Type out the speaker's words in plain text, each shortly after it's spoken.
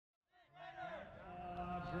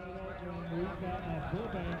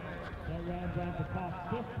Burbank. That rounds out the top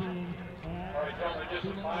 15. All right, gentlemen, just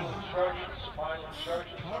some final instructions.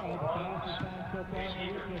 Number one, please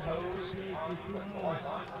keep your toes on the line.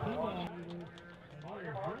 All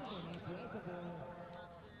your marks.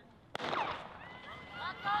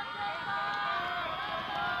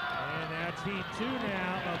 And that's Heat 2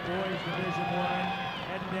 now of Boys Division 1.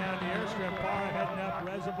 Heading down the airstrip, Parra heading up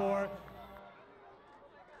Reservoir.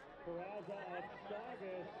 Quezada and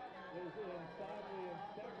Saugus is inside the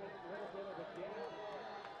second, little bit of a gap.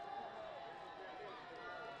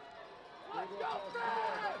 Let's go,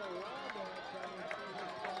 Fred!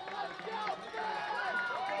 Let's go, Fred!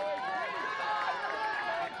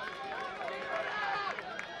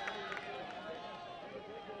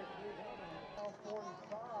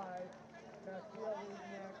 45. Maximo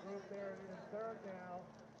leading that group there in third now.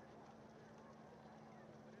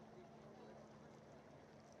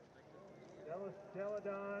 That was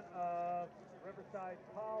Celadon of Riverside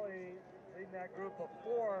Poly leading that group of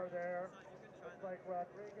 4 there. Looks like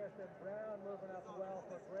Rodriguez and Brown moving up well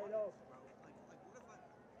for Great Oak.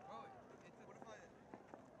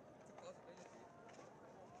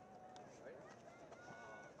 I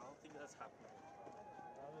don't think that's happening.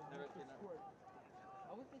 Never been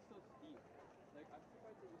how was they so steep? Like, I'm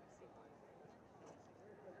surprised they didn't see high.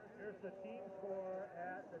 Here's the team score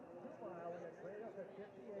at the 2-mile. We had Great Oak at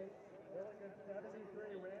 58, Milligan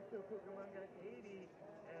 73, Rancho Cucamonga 80,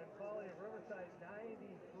 and Poly of Riverside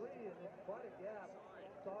 93, and it's quite a gap.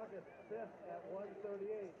 Saugus 5th at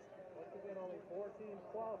 138. Once again, only 4 teams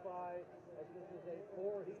qualify, as this is a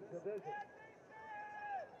 4-heat division.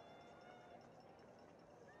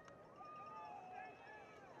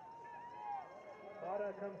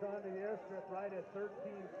 Prada comes onto the airstrip right at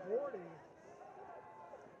 13:40.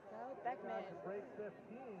 Go, Beckman. Break 15.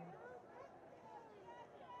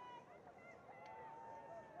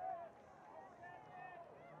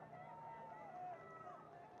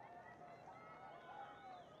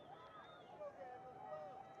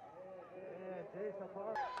 And Jason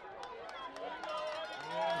Park.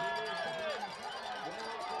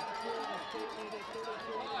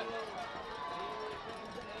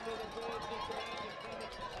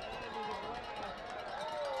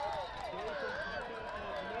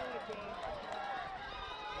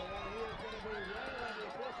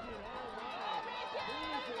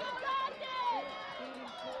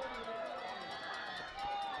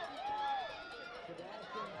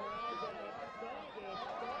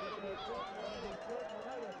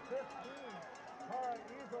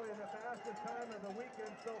 Easily the fastest time of the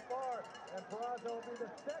weekend so far, and Peraza will be the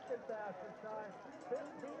second fastest time,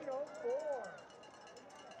 15:04.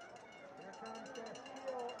 Here comes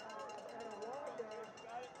Castillo and Awanda,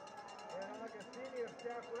 and Augustini of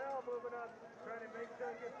Chaparral moving up, trying to make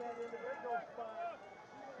sure he gets that individual spot.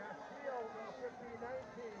 Castillo goes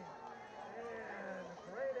 15:19, and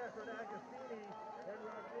great effort Agostini, and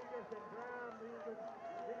Rodriguez and Brown leading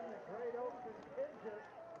the Great Oak contingent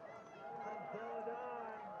from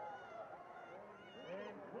Celadon,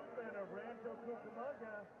 and Koopman of Rancho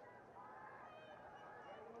Cucamonga.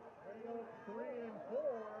 Great Oak 3 and 4. A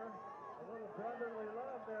little brotherly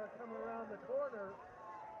love there coming around the corner.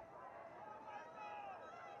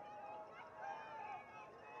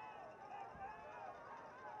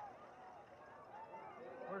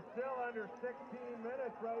 We're still under 16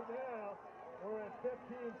 minutes right now. We're at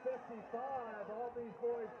 15:55. All these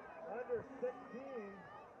boys under 16.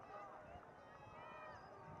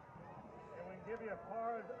 And we give you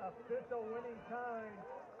Parra's official winning time,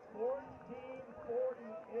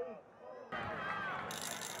 14:48.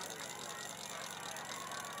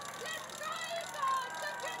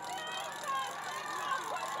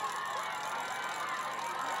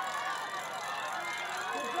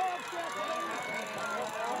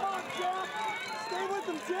 Come on, Jeff! Stay with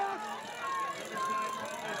him, Jeff!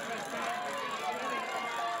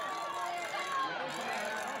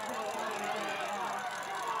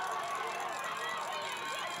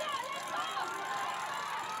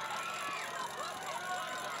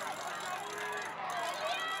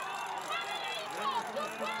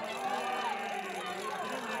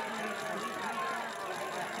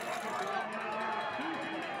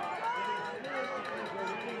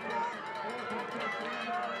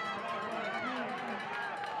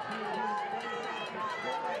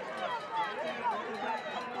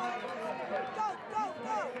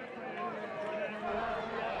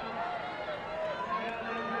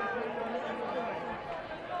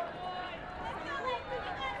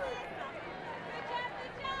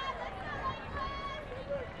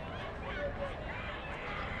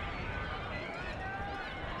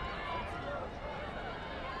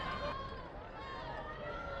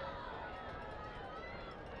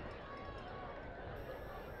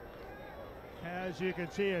 As you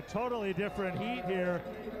can see, a totally different heat here.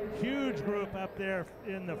 Huge group up there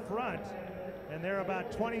in the front. And they're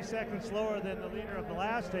about 20 seconds slower than the leader of the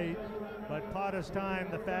last heat. But Pata's time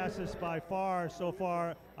the fastest by far so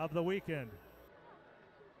far of the weekend.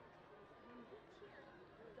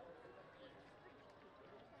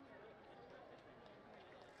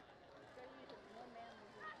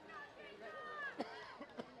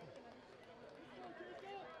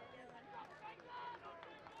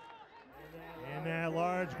 In that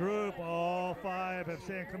large group, all 5 of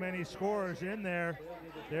San Clemente scorers in there.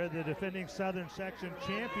 They're the defending Southern Section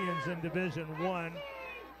champions in Division I.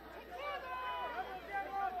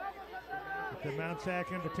 At the Mount Sac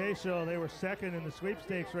Invitational, they were second in the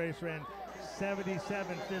sweepstakes race, ran 77-15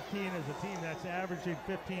 as a team. That's averaging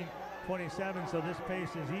 15:27, so this pace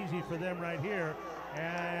is easy for them right here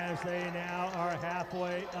as they now are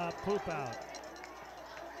halfway up poop out.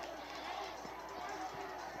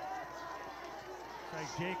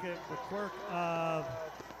 Like Jacob Mcquirk of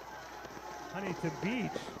Huntington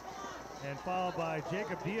Beach, and followed by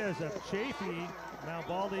Jacob Diaz of Chaffey, Mount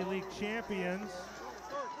Baldy League champions.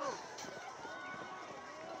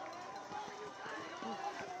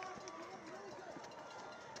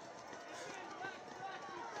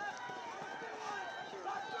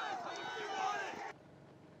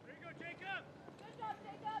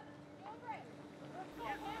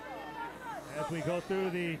 As we go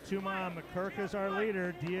through the two-mile, Mcquirk is our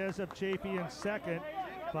leader, Diaz of Chaffey in second,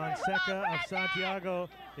 Fonseca of Santiago.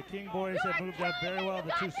 The King boys have moved up very well.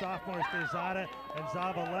 The 2 sophomores, Quezada and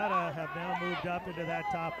Zavaleta, have now moved up into that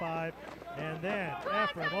top 5. And then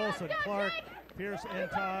Ephraim, Olson, Clark, Pierce,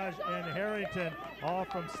 Entage, and Harrington, all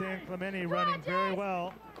from San Clemente, running very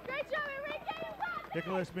well.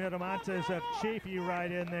 Nicholas Miramontes of Chaffey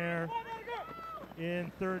right in there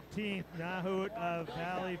in 13th. Nahut of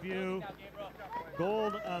Valley View.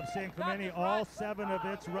 Gold of San Clemente, all 7 of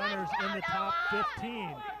its runners in the top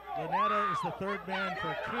 15. Lunetta is the 3rd man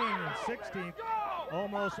for King in 16th.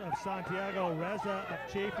 Olmos of Santiago, Reza of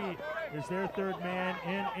Chaffey is their 3rd man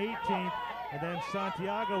in 18th. And then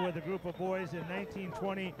Santiago with a group of boys in 19,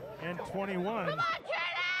 20, and 21. Come on,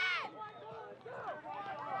 Cannon!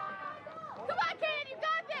 Come on, Cannon, you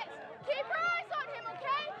got this! Keep your eyes on him,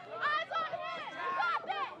 okay? Eyes on him! You got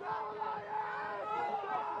this!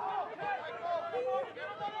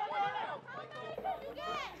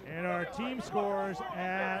 And our team scores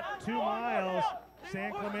at 2 miles.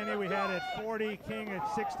 San Clemente we had at 40, King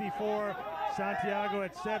at 64, Santiago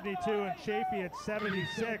at 72, and Chaffey at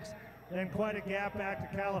 76. Then quite a gap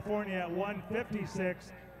back to California at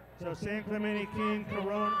 156. So San Clemente, King,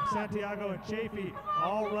 Corona, Santiago, and Chaffey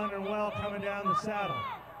all running well coming down the saddle.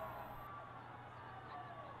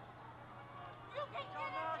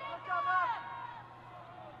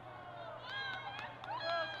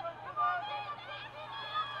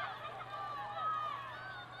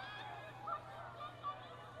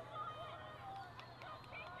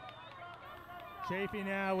 Chaffey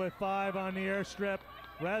now with 5 on the airstrip.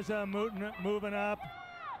 Reza moving up.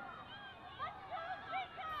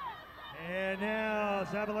 And now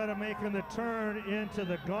Zavaleta making the turn into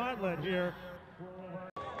the gauntlet here.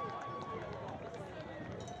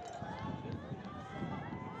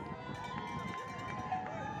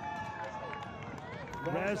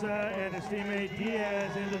 Reza and his teammate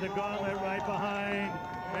Diaz into the gauntlet right behind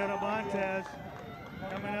Miramontes.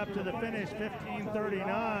 Coming up to the finish,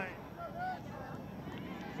 15:39.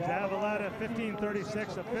 Zavaleta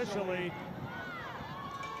 15:36 officially.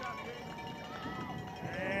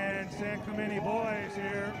 And San Clemente boys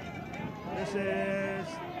here. This is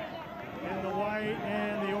in the white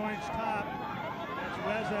and the orange top. That's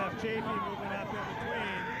Reza of Chaffey moving up in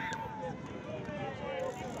between.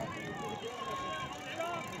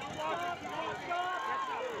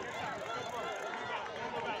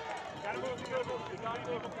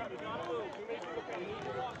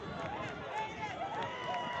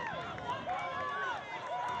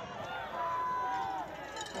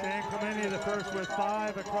 San Clemente the first with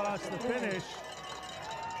 5 across the finish.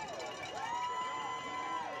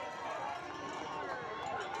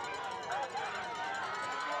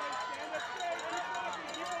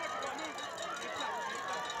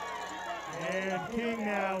 And King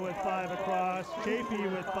now with 5 across, Chaffey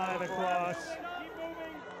with 5 across.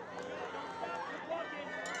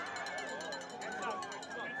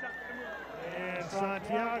 And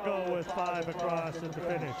Santiago with 5 across at the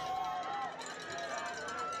finish.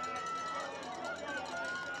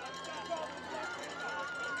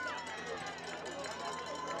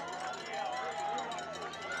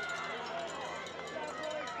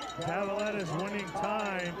 Zavaleta's winning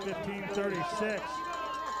time, 15:36.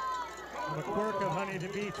 Mcquirk of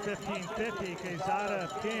Huntington Beach, 1550. Quezada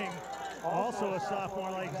of King, also a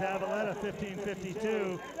sophomore like Zavaleta,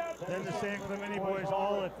 1552. Then the San Clemente boys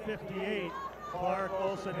all at 58. Clark,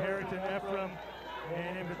 Olson, Harrington, Ephraim,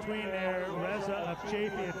 and in between there, Reza of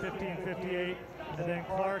Chaffey at 1558. And then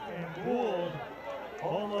Clark and Gould.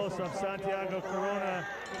 Olmos of Santiago Corona,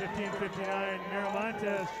 1559.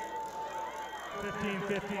 Miramontes,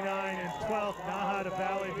 1559. And 12th, Nahat of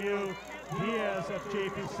Valley View. Diaz of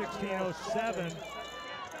Chaffey, 1607.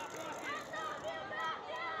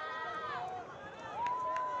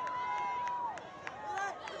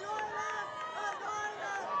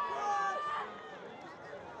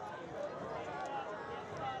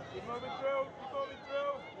 Keep moving through, keep moving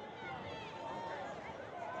through.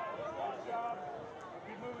 Good job.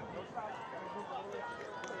 Keep moving, don't stop.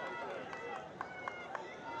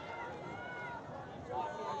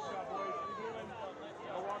 Nice job, boys. Keep moving.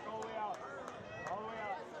 Now walk all the way out. All the way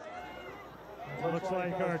out. Looks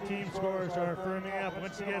like our team scores are firming up.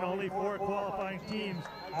 Once again, only 4 qualifying teams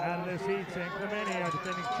out of this heat. San Clemente are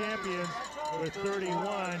defending champions with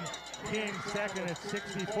 31. King second at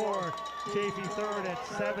 64. Chaffey third at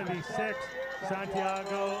 76.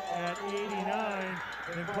 Santiago at 89.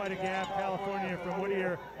 And then quite a gap, California from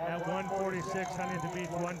Whittier at 146. Huntington Beach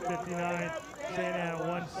 159. Santa Ana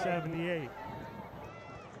 178.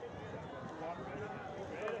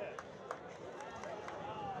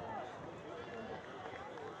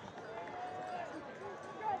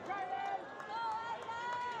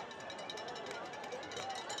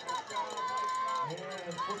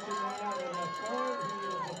 And pushing out in the third heat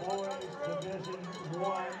of the boys division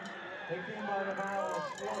 1. They came by the mile of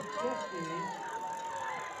 450.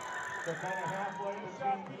 So kind of halfway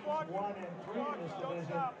between heats 1 and 3 in this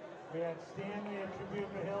division. We had Stanley at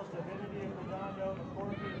Tribuco Hills, Divinity of Redondo,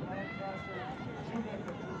 Mcquirk, Lancaster, Jubic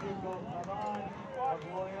of Tribuco, Aman of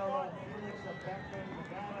Loyola, Felix of Beckman,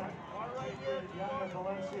 Magana, Young of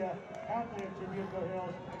Valencia, Hadley of Tribuco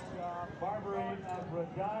Hills, Barbary of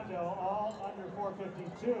Redondo, all under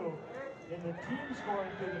 452. In the team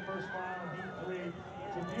scoring through the first mile in Heat 3,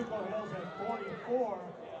 Tribuco Hills at 44,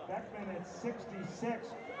 Beckman at 66,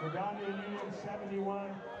 Redondo Union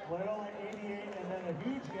 71, Loyola 88, and then a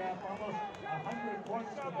huge gap, almost 100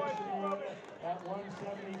 points to Mission Unit at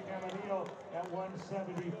 170, Camarillo at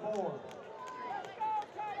 174.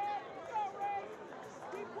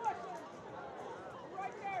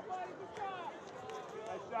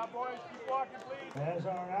 Nice job, boys. Keep walking, please. As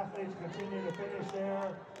our athletes continue to finish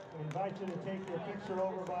there, we invite you to take your picture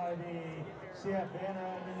over by the CF banner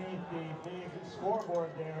underneath the big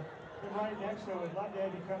scoreboard there. And right next to it, we'd love to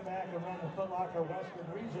have you come back and run the Foot Locker Western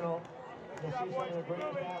Regional. You'll see some of the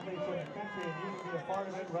greatest athletes in the country, and you can be a part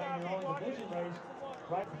of it, running your own division race,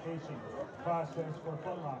 ratification process for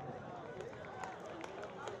Foot Locker.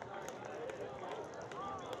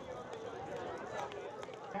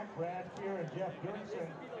 Brad Keir and Jeff Dirksen.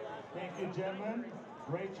 Thank you, gentlemen.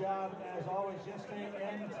 Great job, as always, yesterday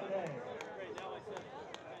and today.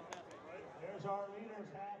 There's our leaders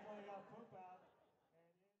halfway up.